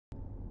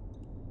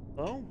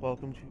Well,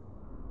 welcome to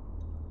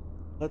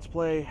Let's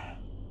Play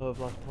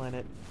of Lost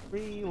Planet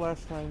 3.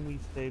 Last time we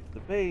saved the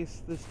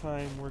base. This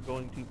time we're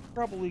going to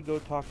probably go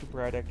talk to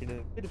Braddock in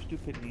a bit of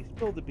stupidity,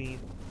 spill the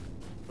beans,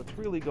 what's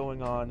really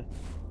going on,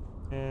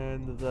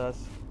 and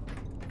thus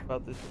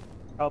about this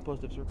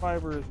outpost of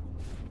survivors,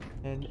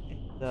 and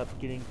end up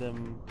getting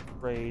them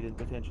sprayed and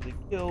potentially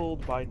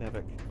killed by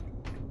Nevik.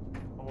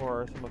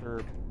 Or some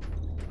other,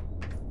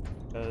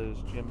 because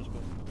Jim's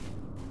going to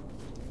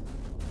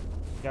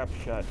gap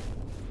shut.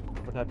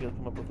 But I'd be able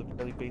to come up with a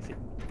fairly basic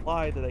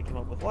lie that I came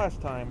up with last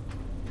time.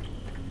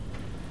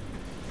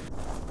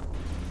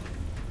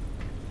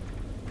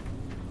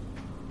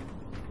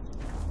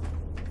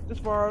 This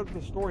far,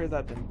 the story has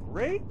not been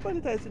great, but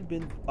it hasn't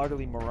been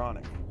utterly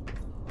moronic.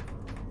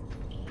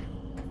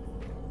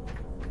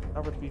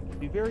 However, it would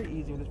be very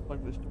easy at this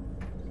point for this to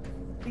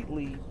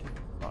completely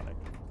moronic.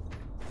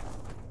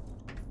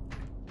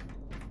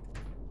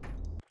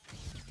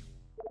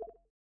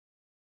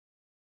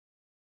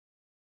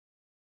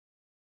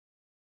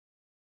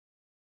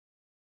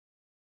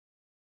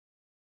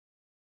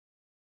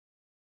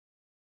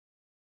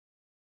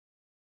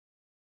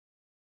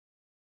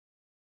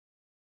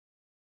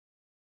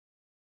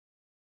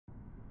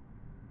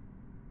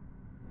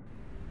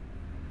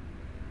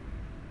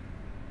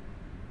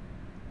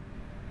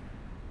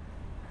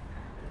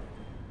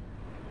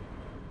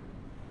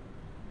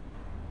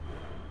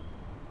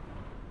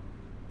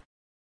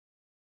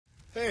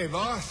 Hey,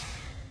 boss.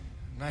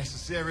 Nice to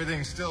see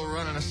everything still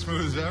running as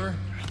smooth as ever.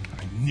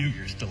 I knew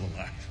you're still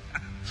alive.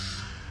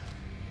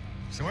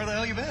 So where the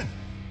hell you been?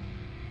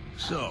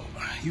 So,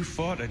 you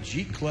fought a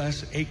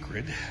G-class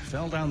acrid,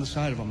 fell down the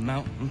side of a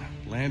mountain,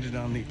 landed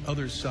on the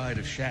other side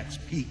of Shack's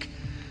Peak,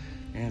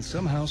 and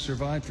somehow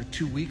survived for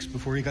 2 weeks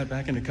before you got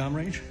back into comm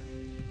range?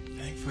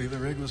 Thankfully, the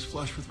rig was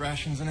flush with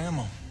rations and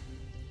ammo.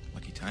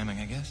 Lucky timing,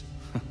 I guess.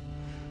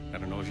 I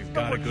don't know if you've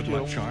got a good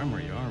luck charm or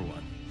you are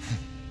one.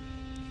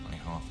 Funny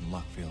how often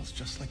luck feels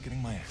just like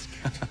getting my ass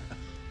kicked.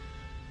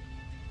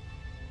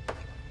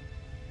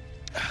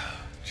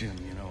 Jim,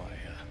 you know,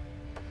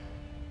 I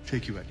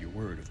take you at your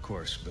word, of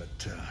course,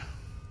 but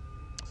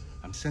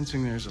I'm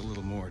sensing there's a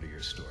little more to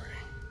your story.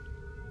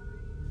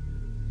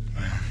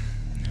 Well,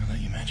 now that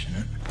you mention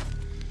it,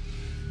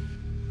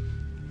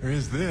 there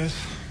is this.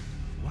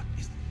 What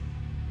is...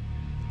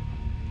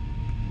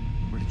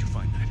 Where did you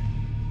find that?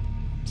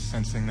 I'm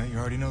sensing that you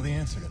already know the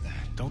answer to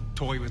that. Don't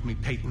toy with me,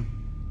 Peyton.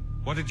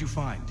 What did you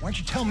find? Why don't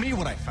you tell me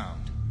what I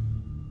found?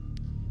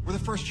 We're the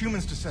first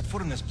humans to set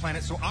foot on this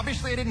planet, so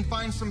obviously I didn't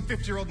find some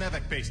 50-year-old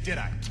Nevik base, did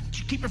I? Did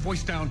you keep your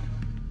voice down?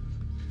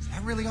 Is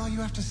that really all you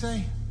have to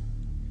say?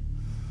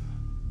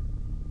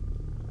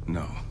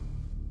 No.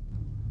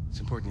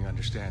 It's important you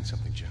understand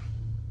something, Jim.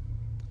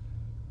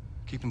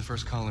 Keeping the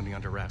first colony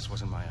under wraps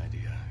wasn't my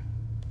idea.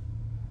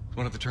 It's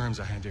one of the terms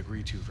I had to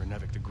agree to for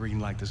Nevik to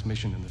greenlight this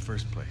mission in the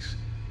first place.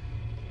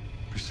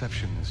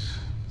 Perception is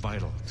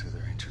vital to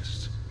their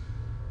interests.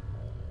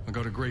 I'll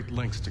go to great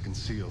lengths to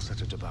conceal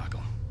such a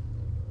debacle.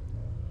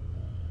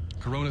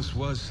 Coronis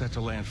was set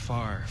to land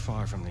far,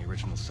 far from the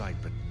original site,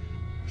 but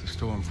the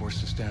storm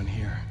forced us down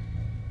here.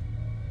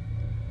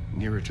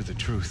 Nearer to the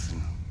truth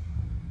than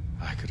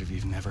I could have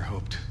even ever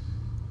hoped.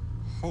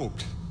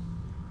 Hoped?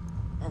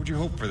 Why would you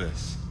hope for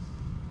this?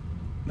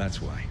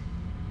 That's why.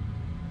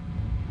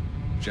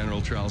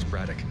 General Charles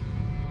Braddock,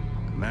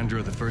 commander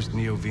of the 1st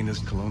Neo-Venus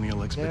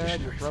Colonial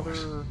Expeditionary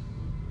Force. Your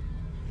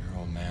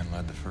old man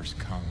led the first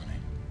colony.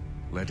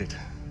 Led it,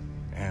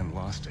 and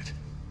lost it.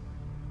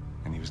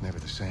 And he was never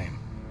the same.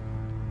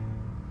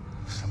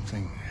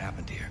 Something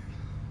happened here.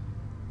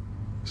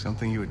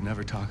 Something you would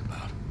never talk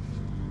about.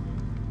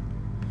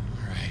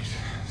 Right.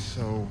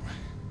 So,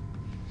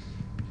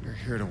 you're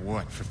here to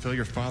what? Fulfill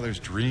your father's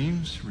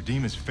dreams?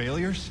 Redeem his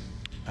failures?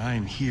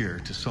 I'm here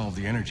to solve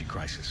the energy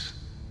crisis.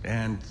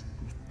 And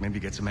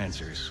maybe get some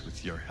answers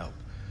with your help.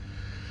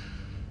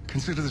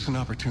 Consider this an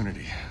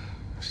opportunity.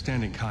 A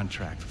standing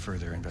contract for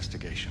further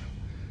investigation.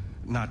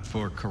 Not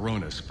for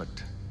Coronis, but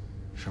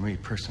for me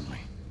personally.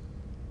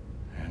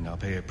 And I'll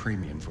pay a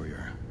premium for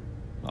your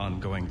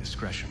ongoing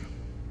discretion.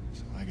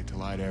 So I get to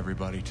lie to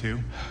everybody,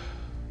 too?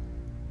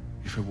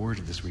 If a word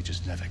of this reaches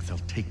Nevik, they'll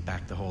take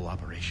back the whole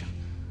operation.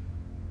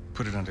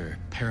 Put it under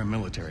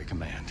paramilitary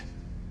command.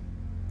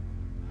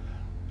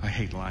 I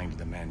hate lying to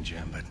the men,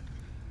 Jim, but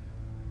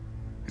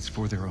it's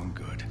for their own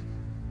good.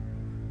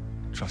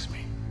 Trust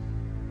me.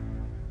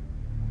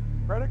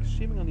 Braddock's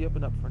seeming on the up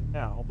and up for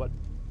now, but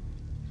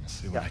I'll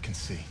see what I can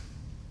see.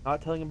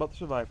 not telling him about the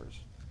survivors.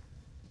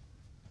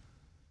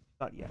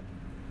 Not yet.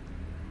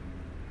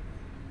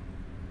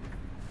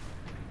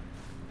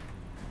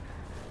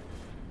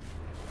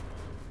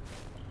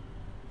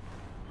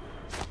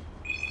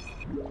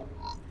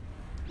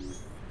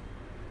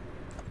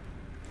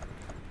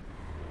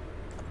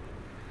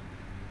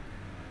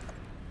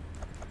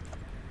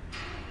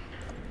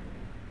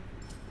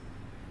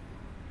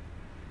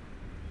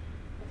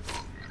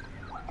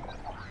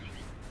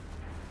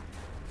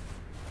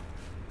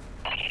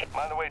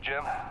 By the way,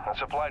 Jim. A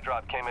supply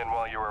drop came in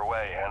while you were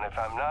away, and if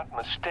I'm not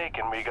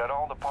mistaken, we got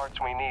all the parts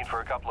we need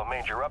for a couple of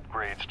major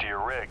upgrades to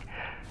your rig.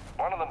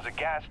 One of them's a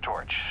gas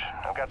torch.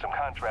 I've got some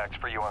contracts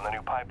for you on the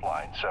new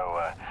pipeline, so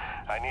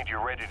I need you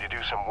ready to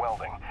do some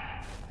welding.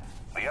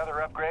 The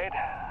other upgrade?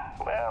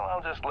 Well,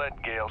 I'll just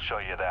let Gale show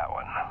you that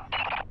one.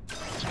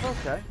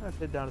 Okay, let's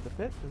head down to the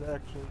pit, because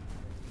actually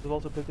we've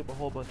also picked up a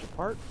whole bunch of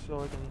parts,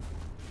 so I can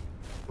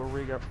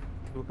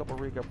do a couple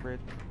rig upgrades.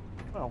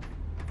 Well.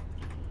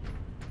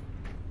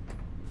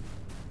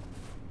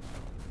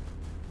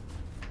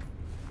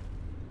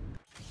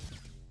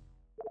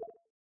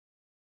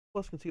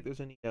 Plus, can see if there's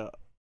any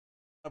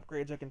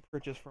upgrades I can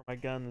purchase for my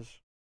guns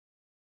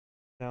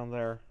down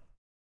there.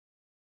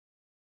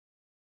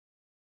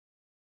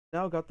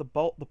 Now got the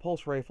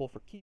pulse rifle for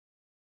keep.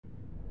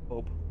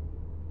 Hope.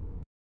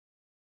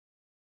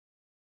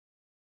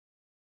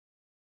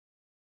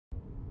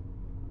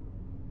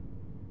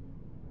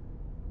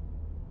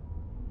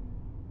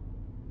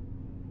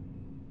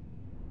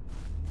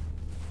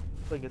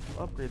 So I can get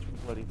some upgrades for the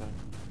bloody thing.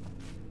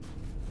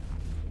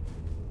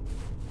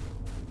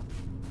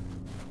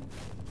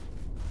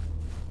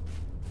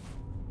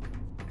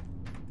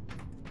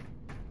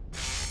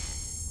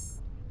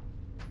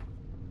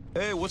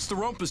 Hey, what's the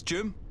rumpus,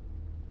 Jim?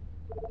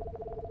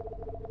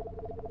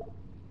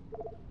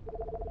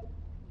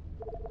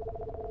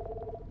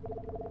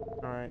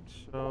 Alright,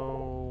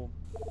 so...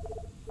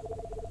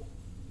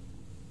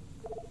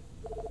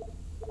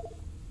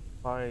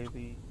 By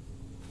the...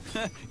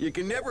 You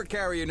can never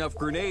carry enough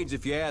grenades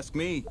if you ask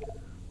me.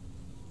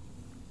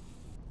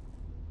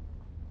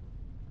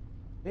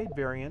 Made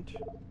variant,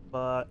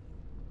 but...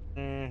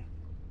 Cash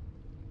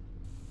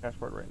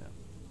for it right now.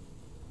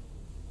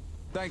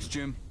 Thanks,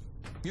 Jim.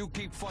 You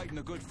keep fighting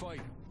a good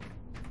fight.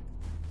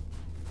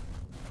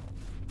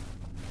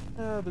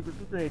 The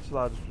grenade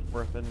slot is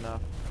worth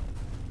enough.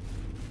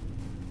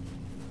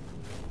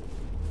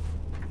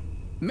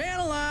 Man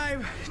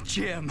alive,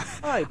 Jim.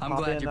 Hi, I'm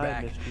glad you're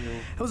back. I missed you.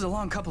 It was a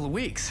long couple of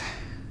weeks.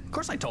 Of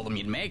course I told him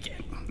you'd make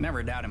it. Never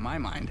a doubt in my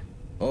mind.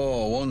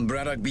 Oh, won't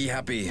Braddock be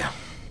happy?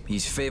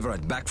 His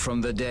favorite back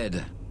from the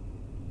dead.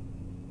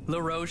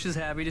 LaRoche is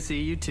happy to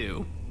see you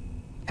too.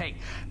 Hey,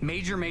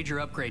 major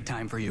upgrade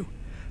time for you.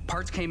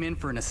 Parts came in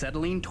for an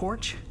acetylene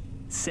torch.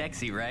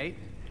 Sexy, right?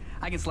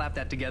 I can slap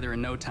that together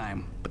in no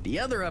time. But the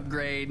other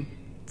upgrade,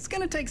 it's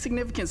gonna take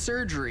significant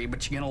surgery,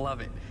 but you're gonna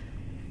love it.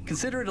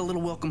 Consider it a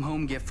little welcome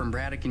home gift from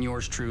Braddock and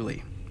yours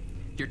truly.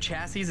 Your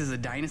chassis is a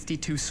Dynasty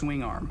 2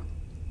 swing arm.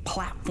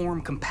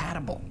 Platform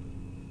compatible.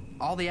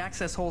 All the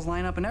access holes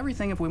line up and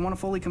everything if we want to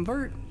fully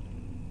convert.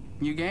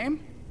 You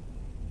game?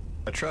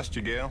 I trust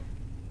you, Gale.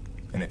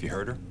 And if you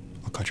hurt her,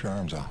 I'll cut your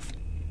arms off.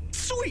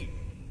 Sweet!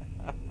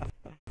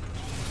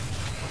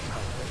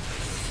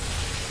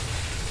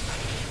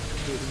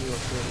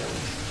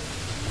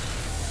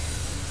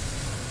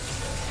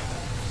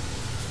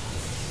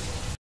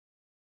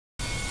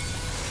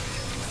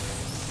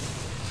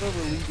 So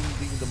we're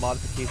leaving the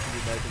modification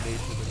of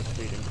imagination and the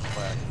fade into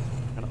black.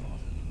 Kind of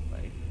awesome,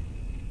 right?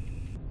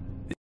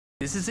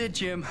 This is it,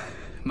 Jim.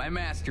 My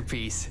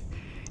masterpiece.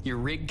 Your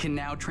rig can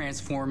now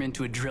transform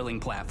into a drilling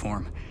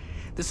platform.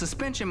 The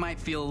suspension might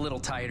feel a little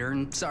tighter,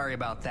 and sorry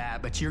about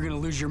that, but you're gonna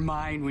lose your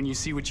mind when you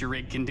see what your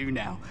rig can do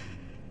now.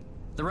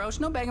 LaRoche,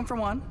 no begging for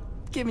one.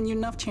 Giving you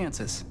enough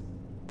chances.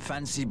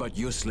 Fancy but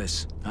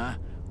useless, huh?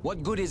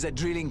 What good is a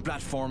drilling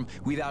platform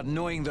without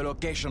knowing the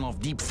location of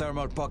deep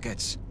thermal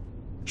pockets?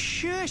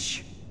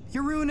 Shush!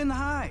 You're ruining the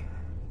high.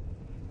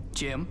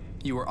 Jim,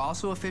 you were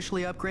also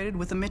officially upgraded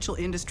with the Mitchell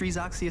Industries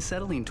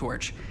oxyacetylene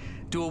torch.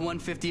 Dual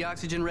 150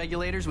 oxygen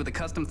regulators with a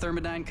custom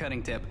thermodyne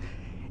cutting tip.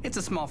 It's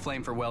a small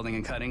flame for welding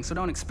and cutting, so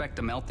don't expect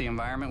to melt the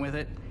environment with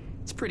it.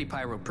 It's pretty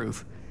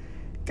pyro-proof.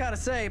 Gotta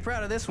say,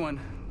 proud of this one.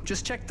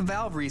 Just check the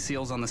valve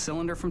reseals on the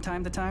cylinder from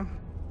time to time.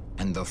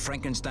 And the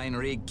Frankenstein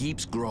rig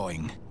keeps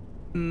growing.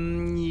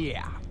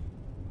 Yeah.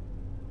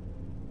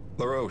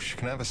 LaRoche,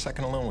 can I have a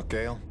second alone with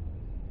Gale?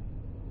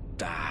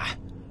 Ah,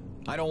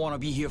 I don't want to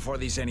be here for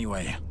this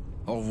anyway.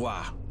 Au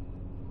revoir.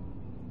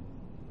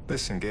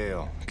 Listen,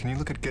 Gale, can you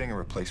look at getting a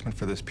replacement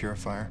for this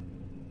purifier?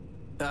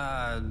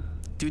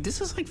 Dude,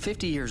 this is like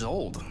 50 years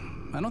old.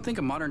 I don't think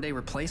a modern-day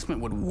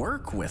replacement would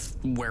work with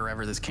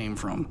wherever this came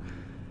from.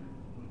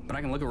 But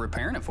I can look at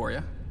repairing it for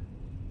you.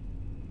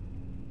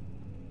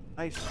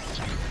 Nice.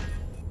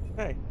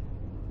 Okay.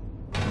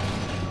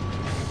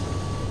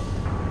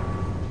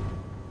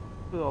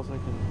 What else I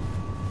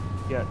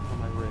can get on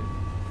my rig?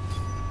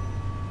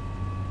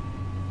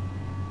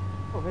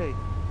 Oh, hey.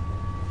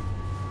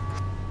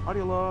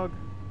 Audio log.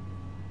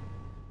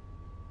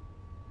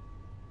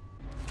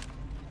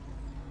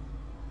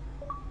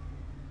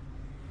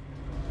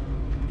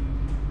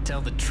 Tell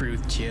the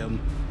truth,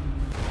 Jim.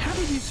 How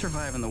did you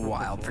survive in the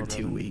wild for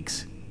 2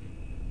 weeks?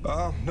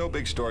 No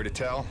big story to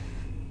tell.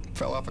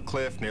 Fell off a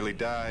cliff, nearly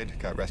died,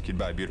 got rescued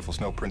by a beautiful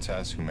snow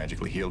princess who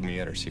magically healed me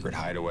at her secret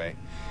hideaway.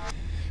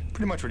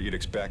 Pretty much what you'd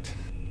expect.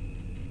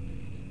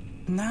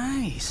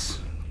 Nice.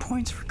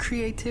 Points for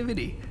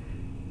creativity.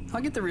 I'll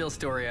get the real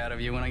story out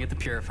of you when I get the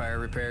purifier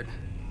repaired.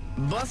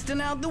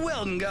 Busting out the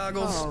welding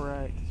goggles.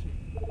 Alright.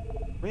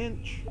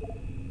 Winch.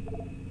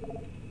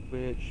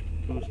 Which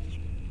boosts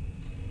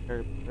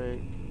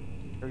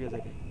areas I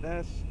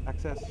can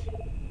access.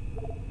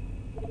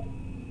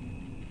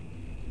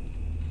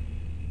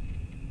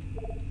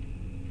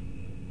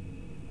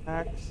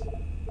 Axe.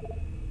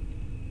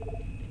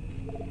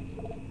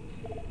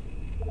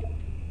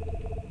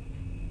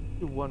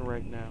 Do one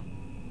right now.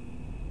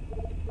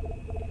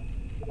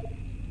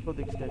 Go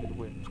the extended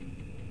winch.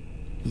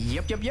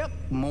 Yep.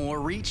 More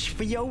reach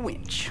for your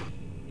winch.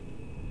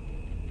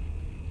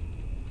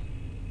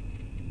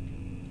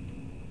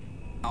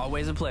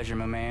 Always a pleasure,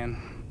 my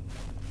man.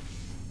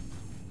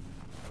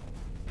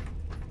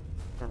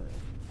 Alright.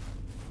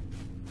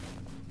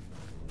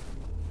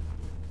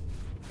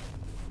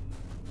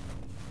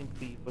 I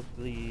think with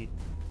the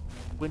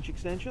winch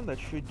extension, that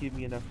should give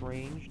me enough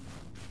range.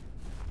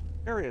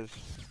 Areas.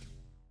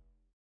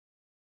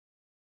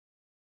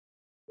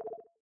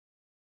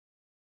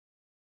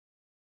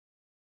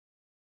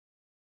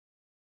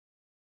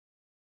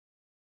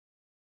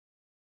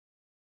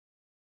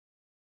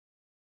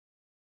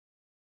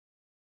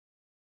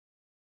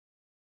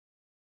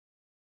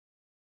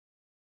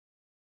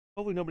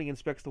 Hopefully nobody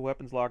inspects the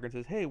weapons logger and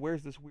says, hey,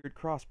 where's this weird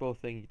crossbow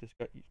thing you just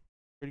got? Where'd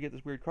you get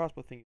this weird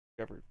crossbow thing you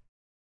discovered?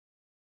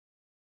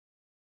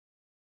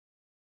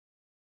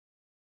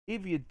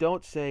 If you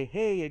don't say,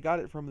 hey, I got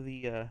it from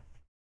the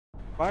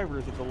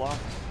survivors of the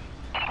Lost.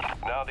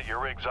 Now that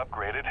your rig's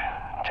upgraded,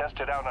 test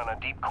it out on a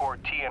deep core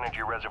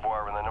T-energy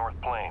reservoir in the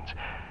North Plains.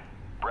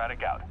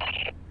 Braddock out.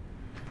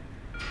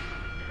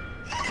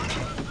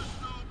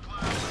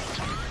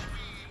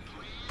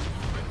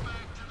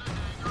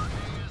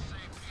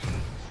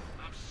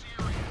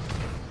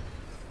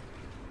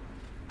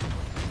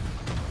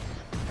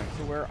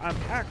 So where I'm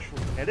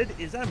actually headed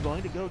is I'm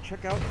going to go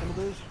check out some of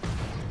those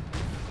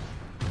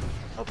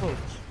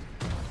outposts.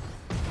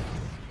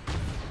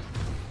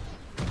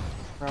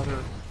 Rather,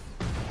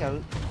 yeah,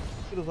 look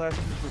at those last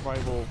two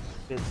survival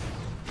bits.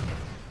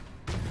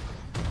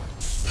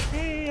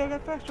 Hey, I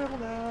got fast travel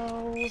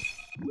now!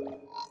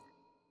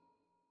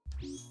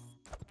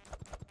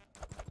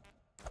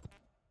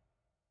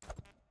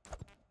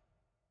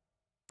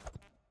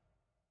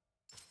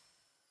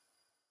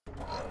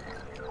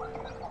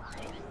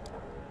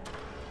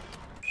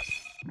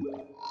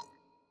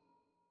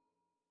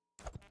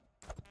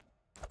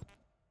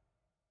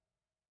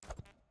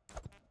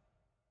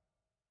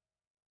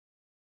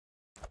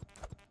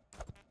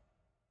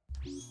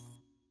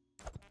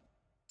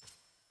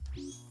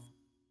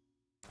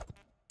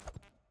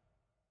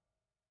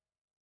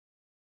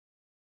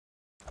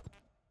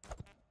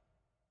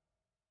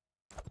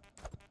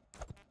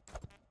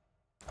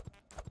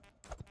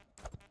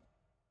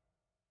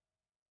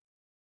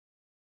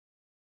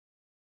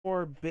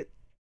 Or bit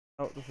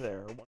out of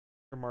there. One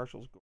of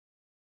Marshall's go.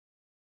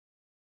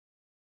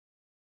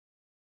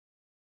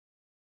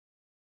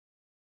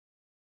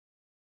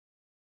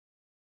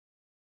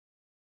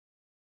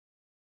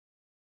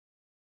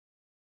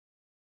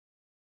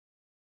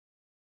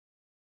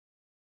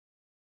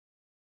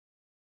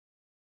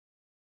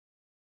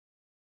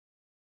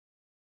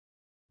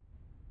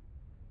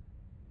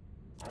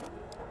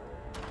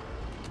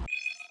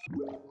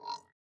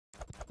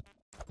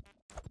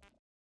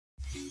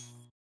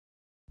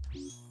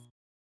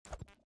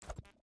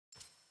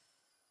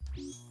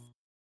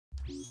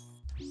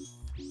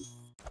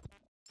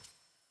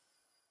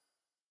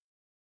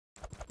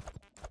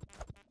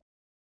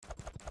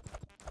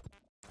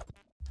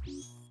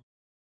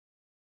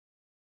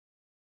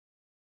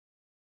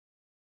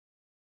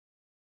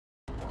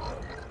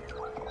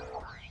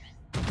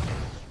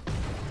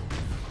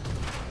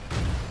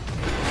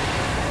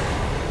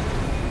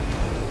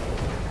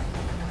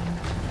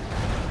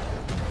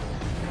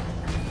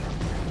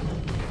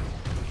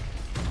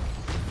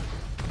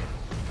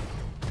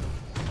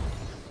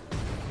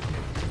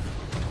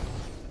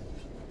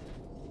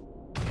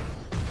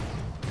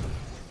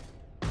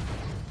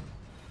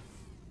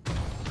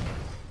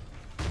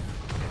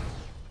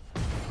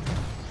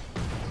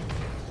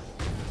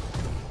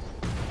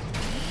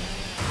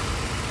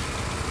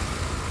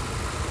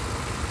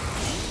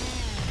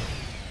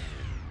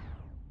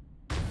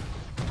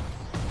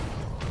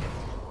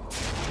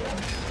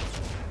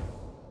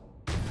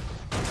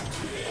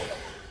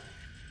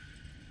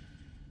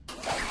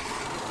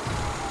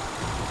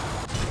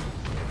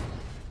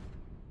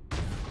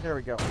 There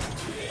we go.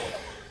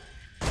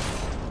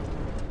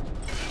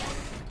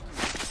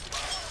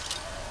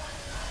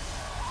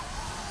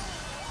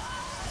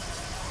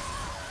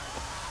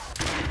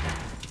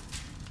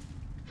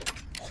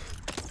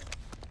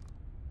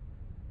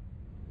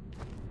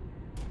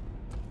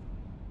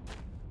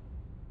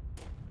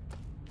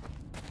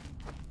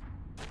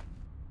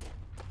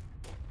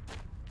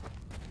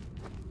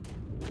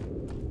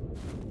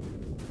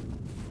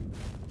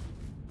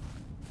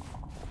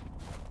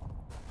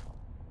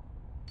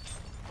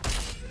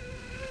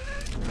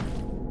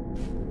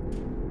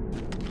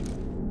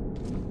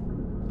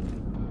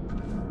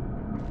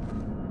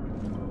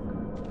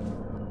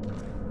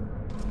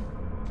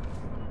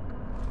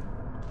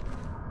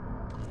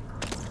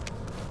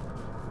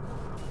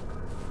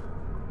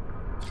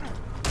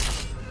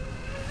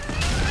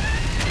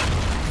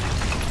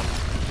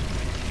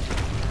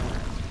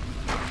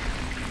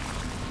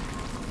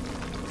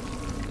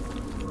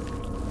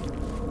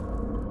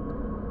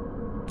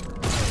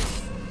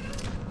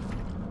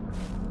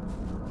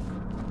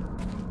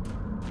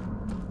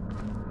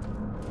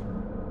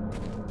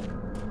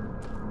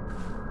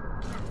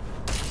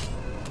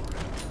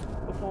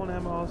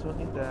 Also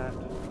need that.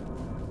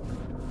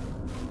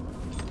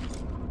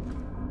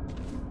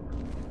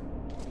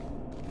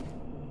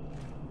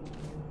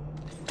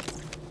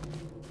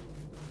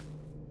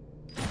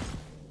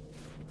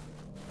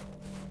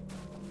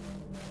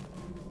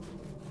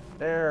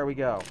 There we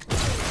go.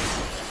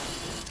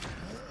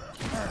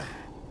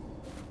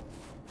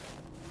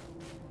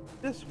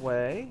 This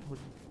way, which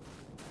is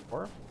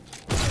 4.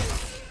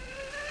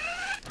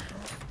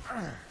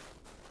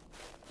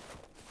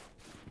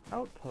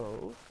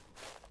 Outpost.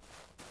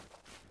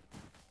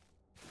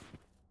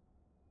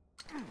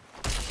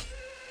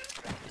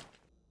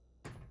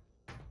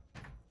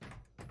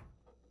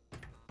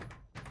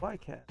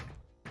 Bycat.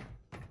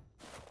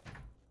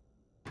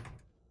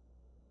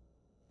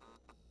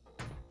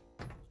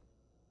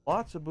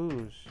 Lots of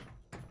booze.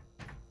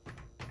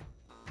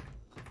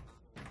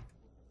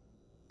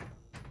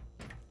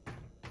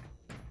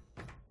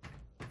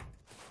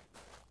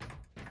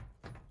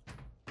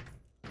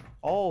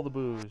 All the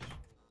booze.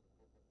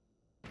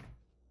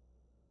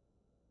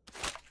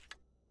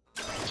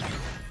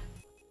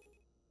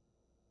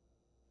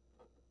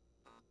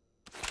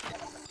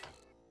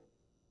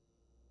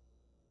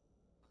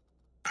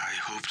 I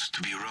hoped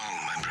to be wrong,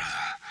 my brother.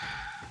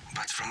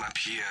 But from up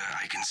here,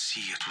 I can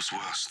see it was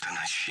worse than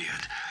I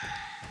feared.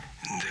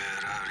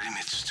 There are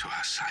limits to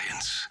our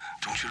science,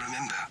 don't you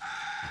remember?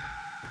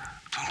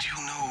 Don't you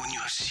know when you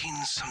have seen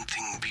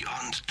something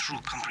beyond true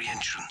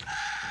comprehension?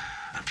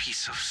 A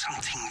piece of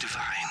something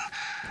divine?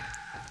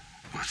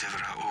 Whatever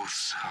our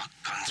oaths, our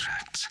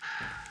contracts.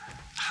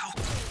 How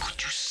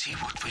could you see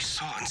what we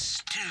saw and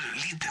still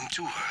lead them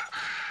to her?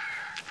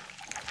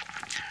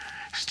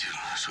 Still,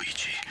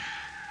 Soichi,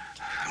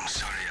 I'm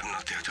sorry I'm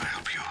not there to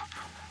help you.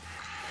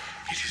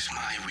 It is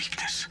my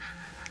weakness,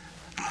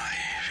 my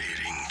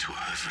failing to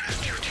have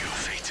rescued your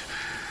fate.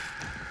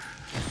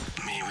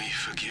 May we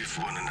forgive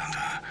one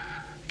another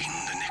in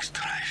the next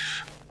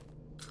life.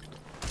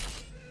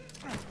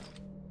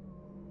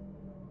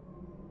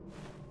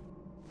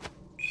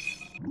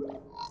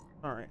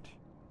 All right.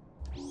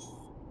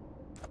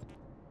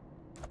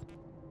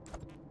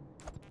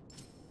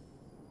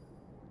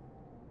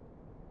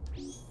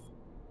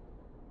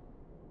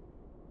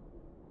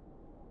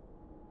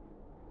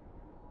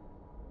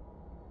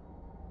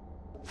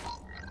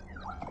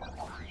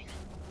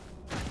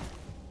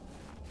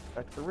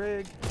 Back to the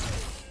rig.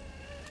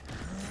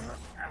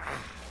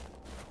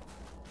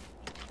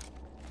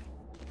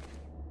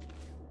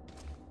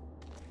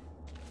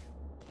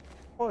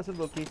 Oh, I said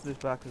location this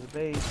back to the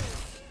base.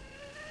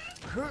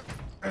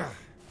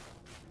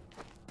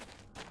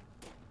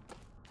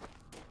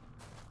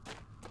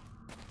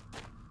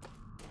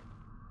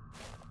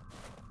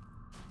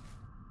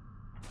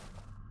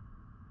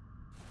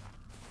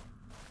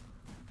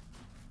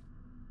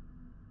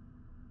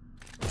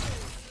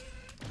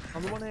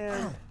 On the one hand, I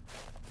don't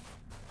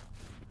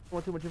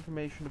want too much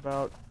information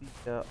about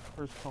the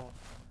first column,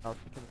 how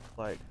it's becoming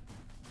light.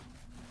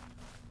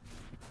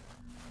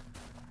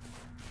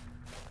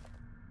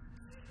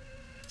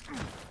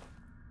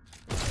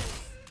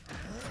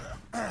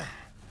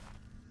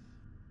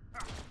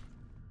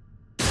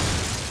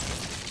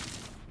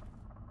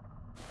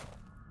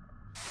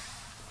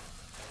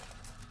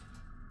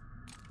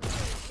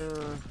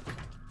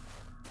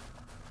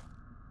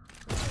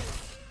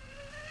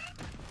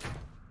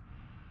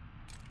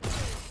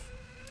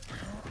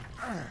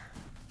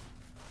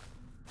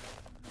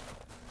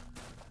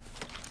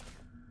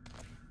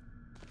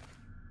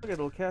 I'll get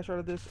a little cash out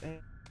of this and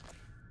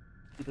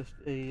do this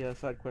a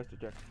side quest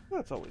objective.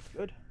 That's always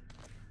good.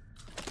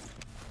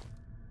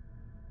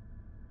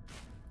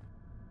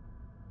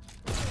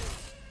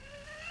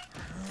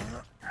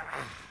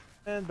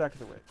 And back to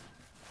the rig.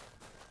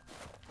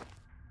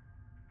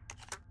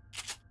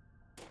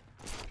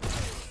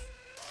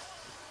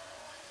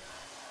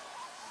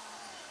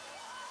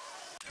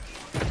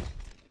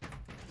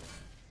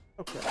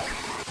 Okay.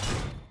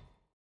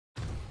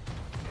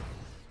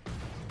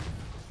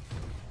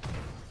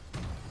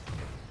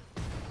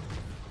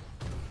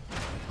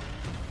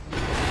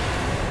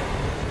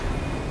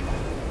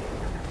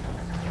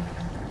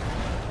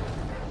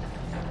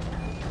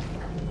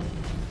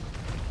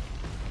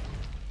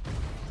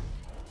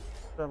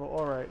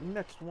 All right,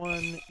 next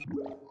one.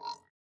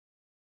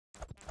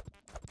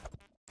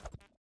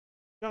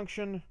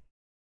 Junction.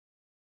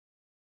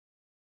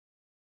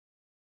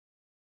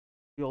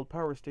 The old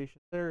power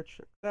station there.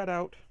 Check that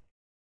out.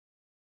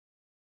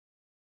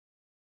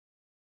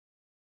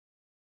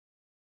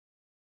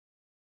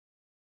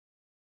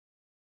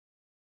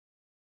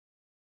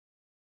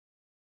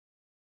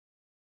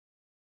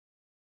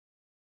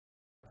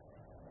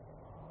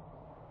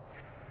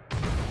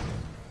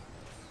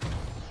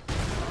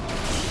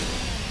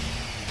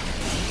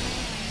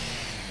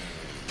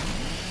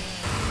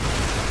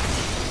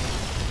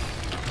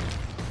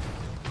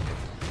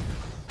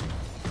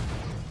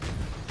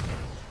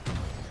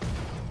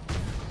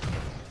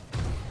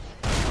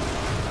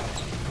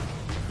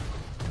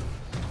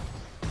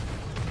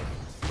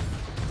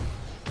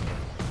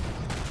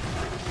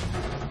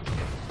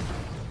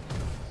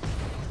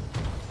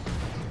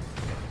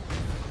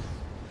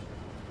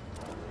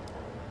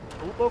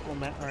 local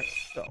map. Alright,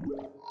 so.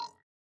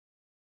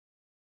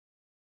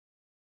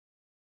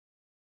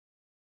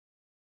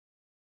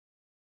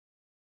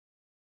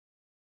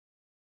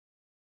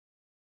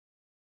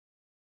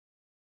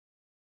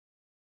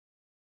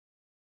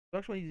 So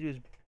actually, what I need to do is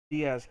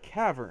Diaz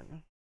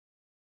Cavern.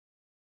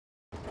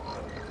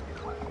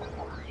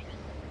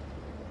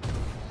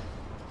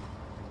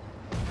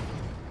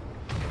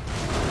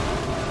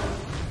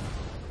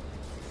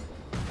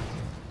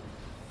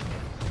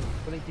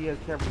 I think Diaz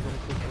Cavern is going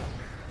to take that.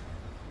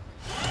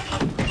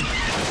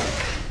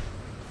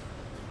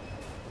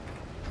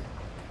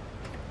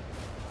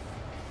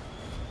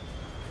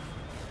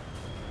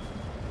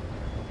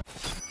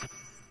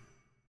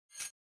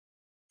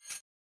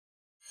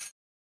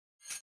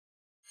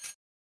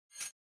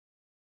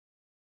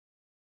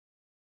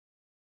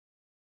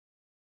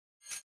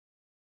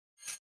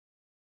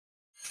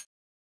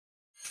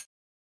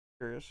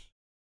 Curious.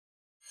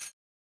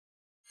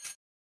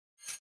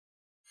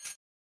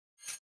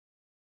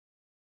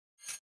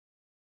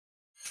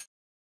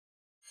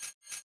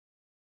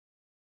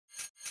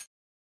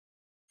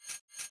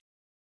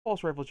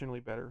 Pulse rifle is generally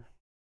better.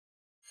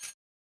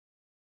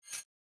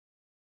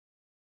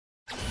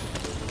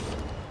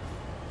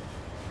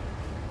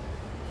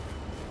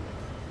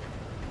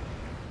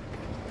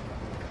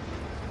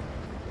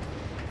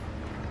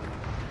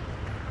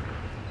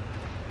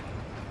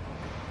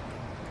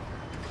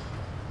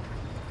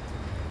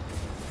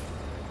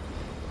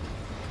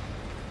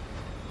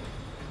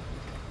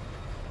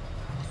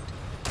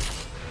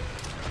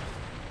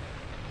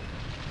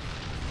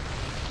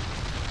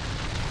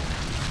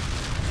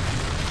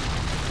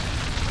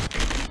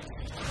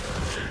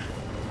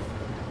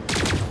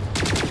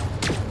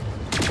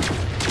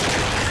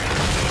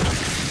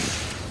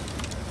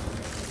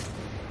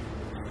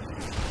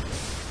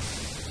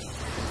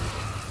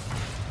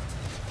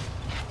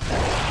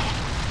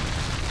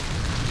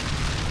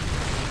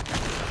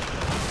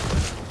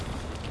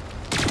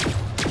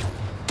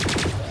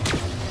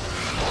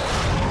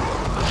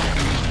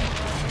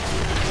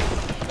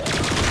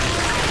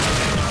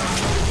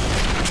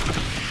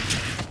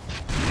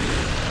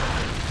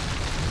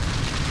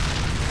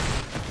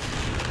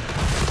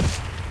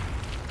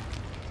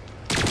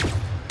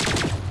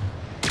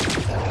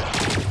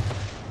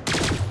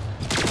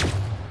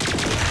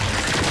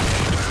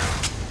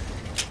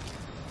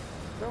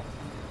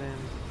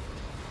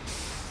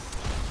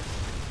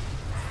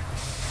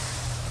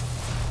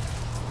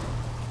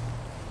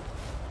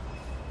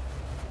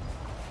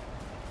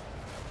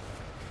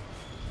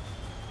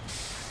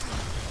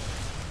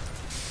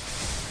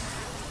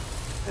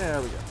 There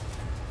we go.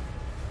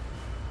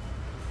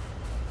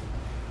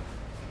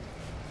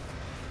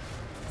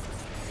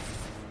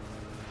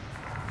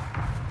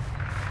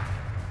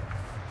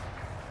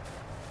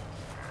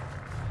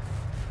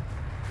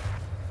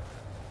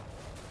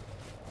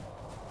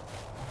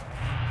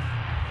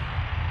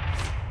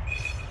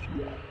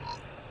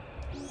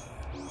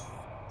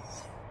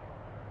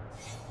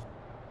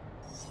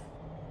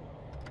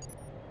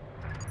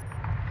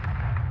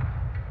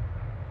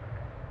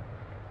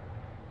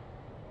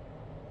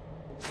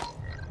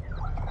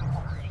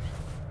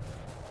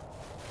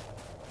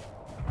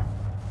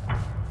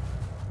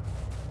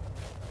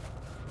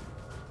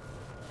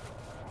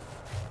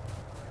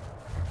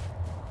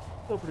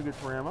 Still pretty good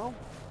for ammo.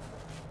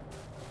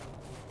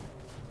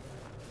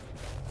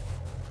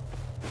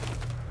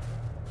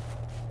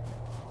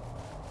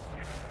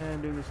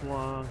 And doing this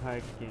long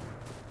hike again.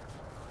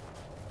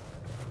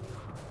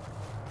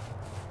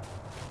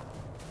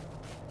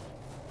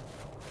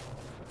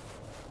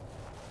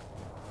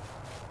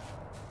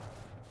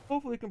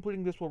 Hopefully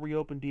completing this will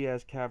reopen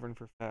Diaz Cavern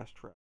for fast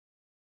travel.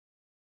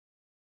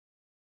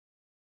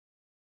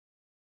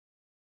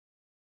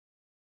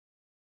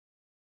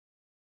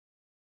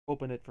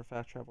 Open it for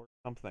fast travel or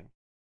something.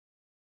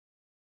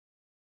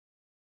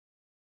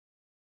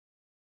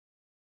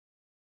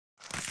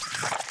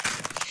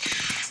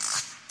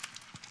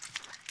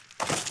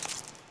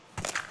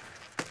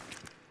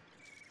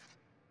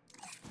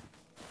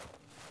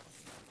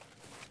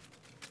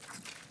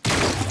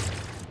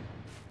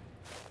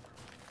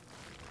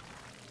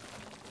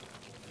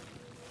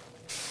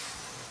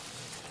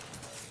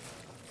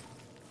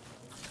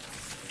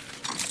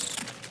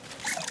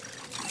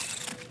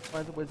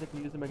 Find the ways I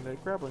can use the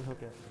magnetic grappling hook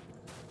at.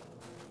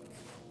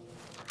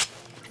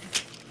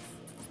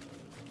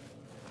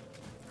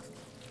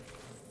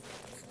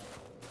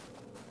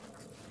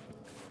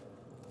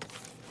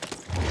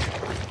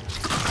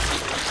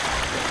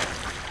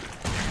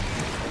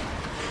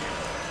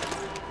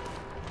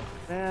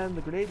 And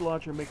the grenade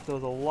launcher makes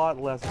those a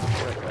lot less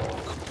threatening.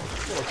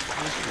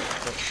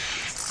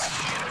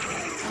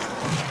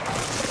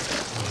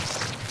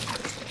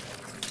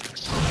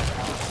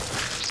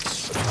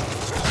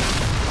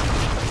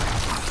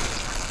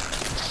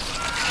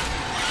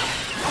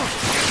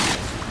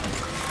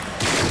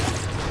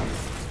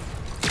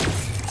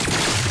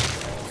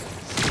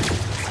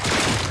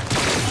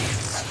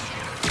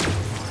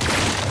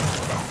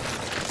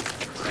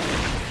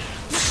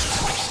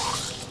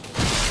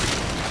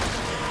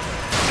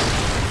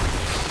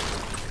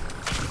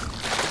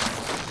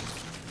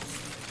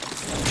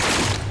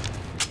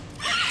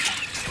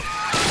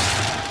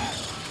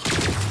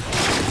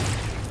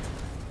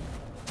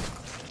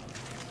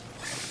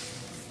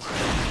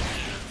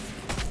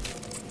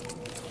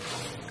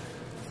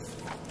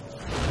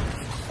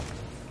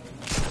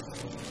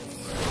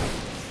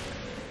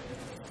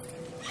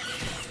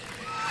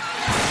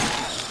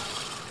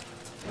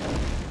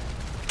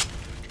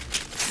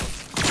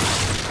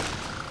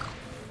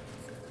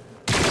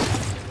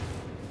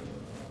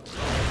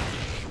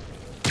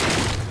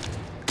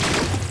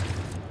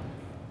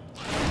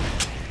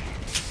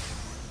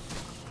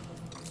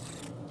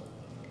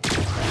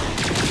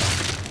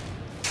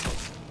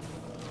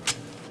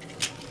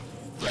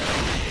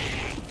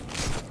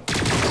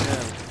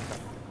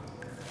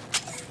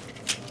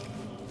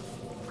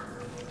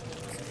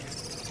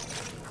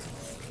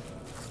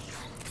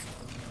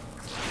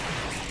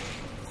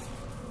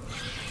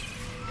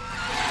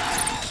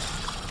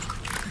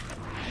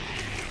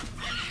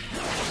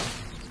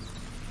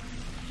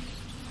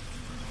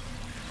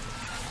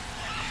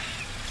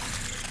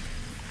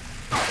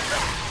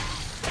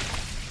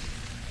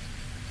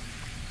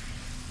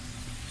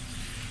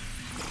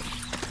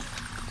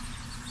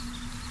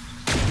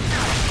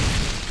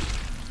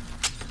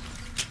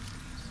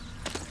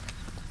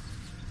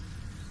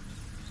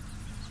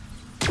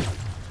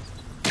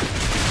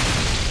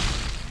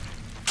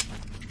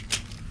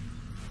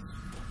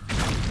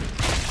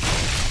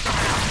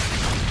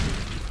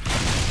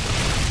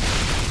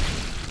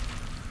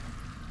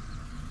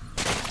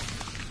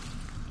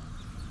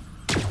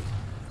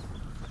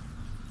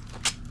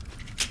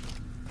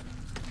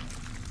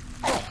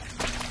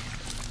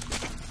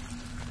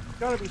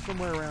 gotta be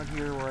somewhere around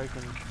here where I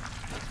can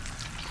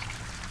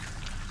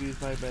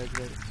use my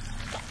magnet.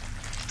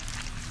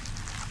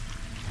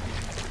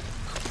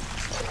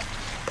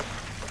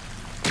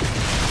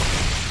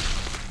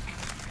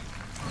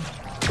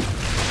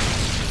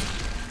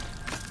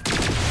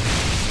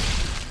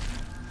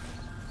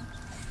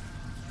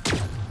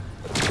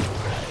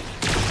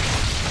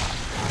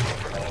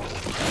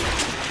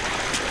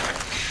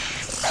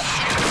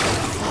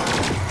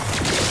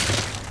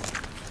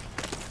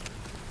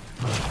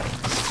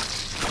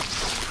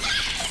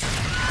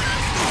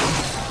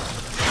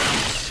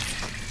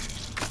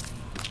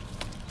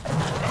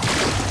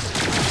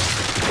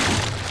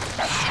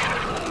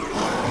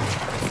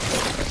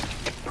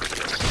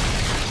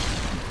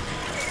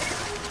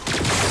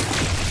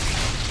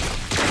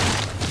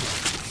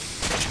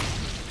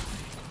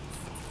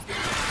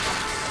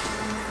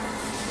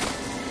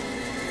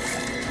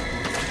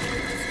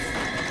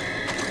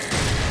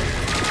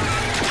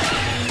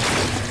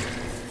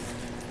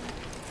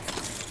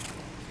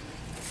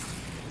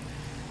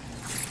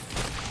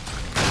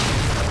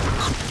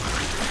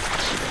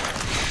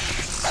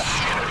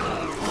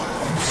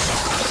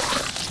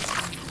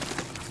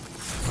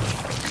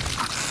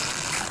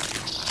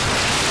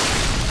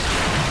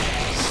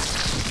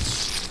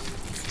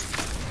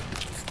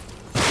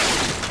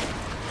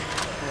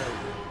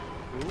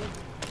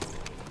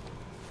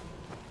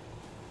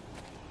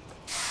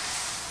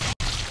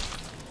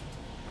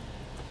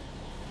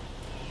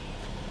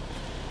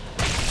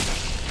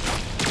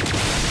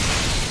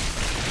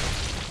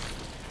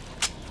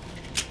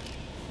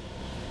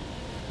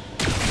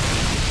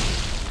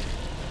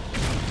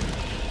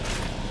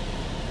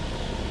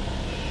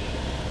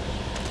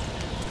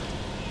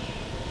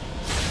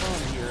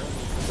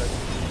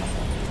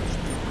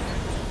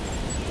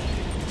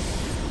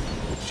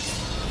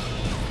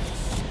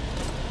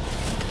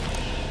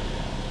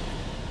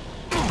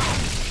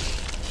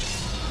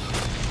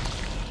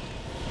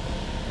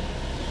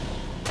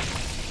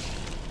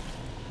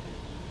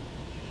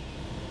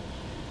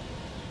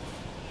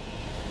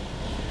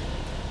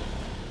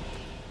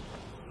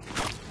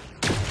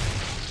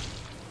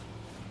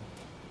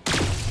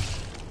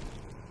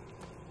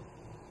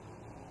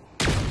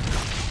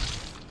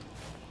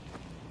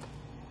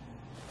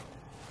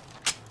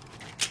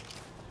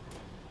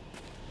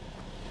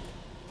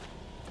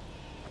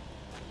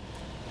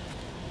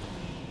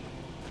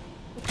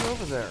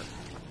 Over there.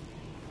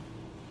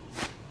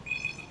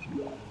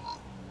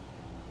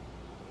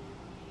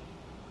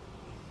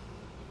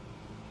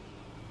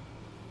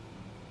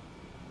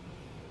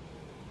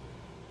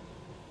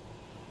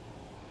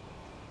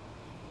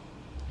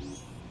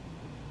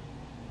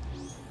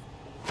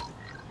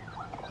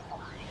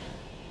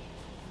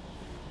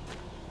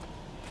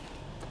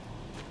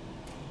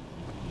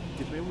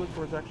 Maybe look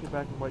for it's actually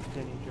back in White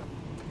Canyon Jump.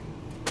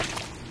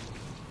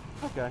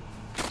 Okay.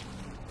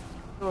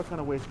 So I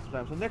kind of wasted some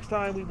time. So next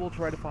time we will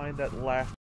try to find that last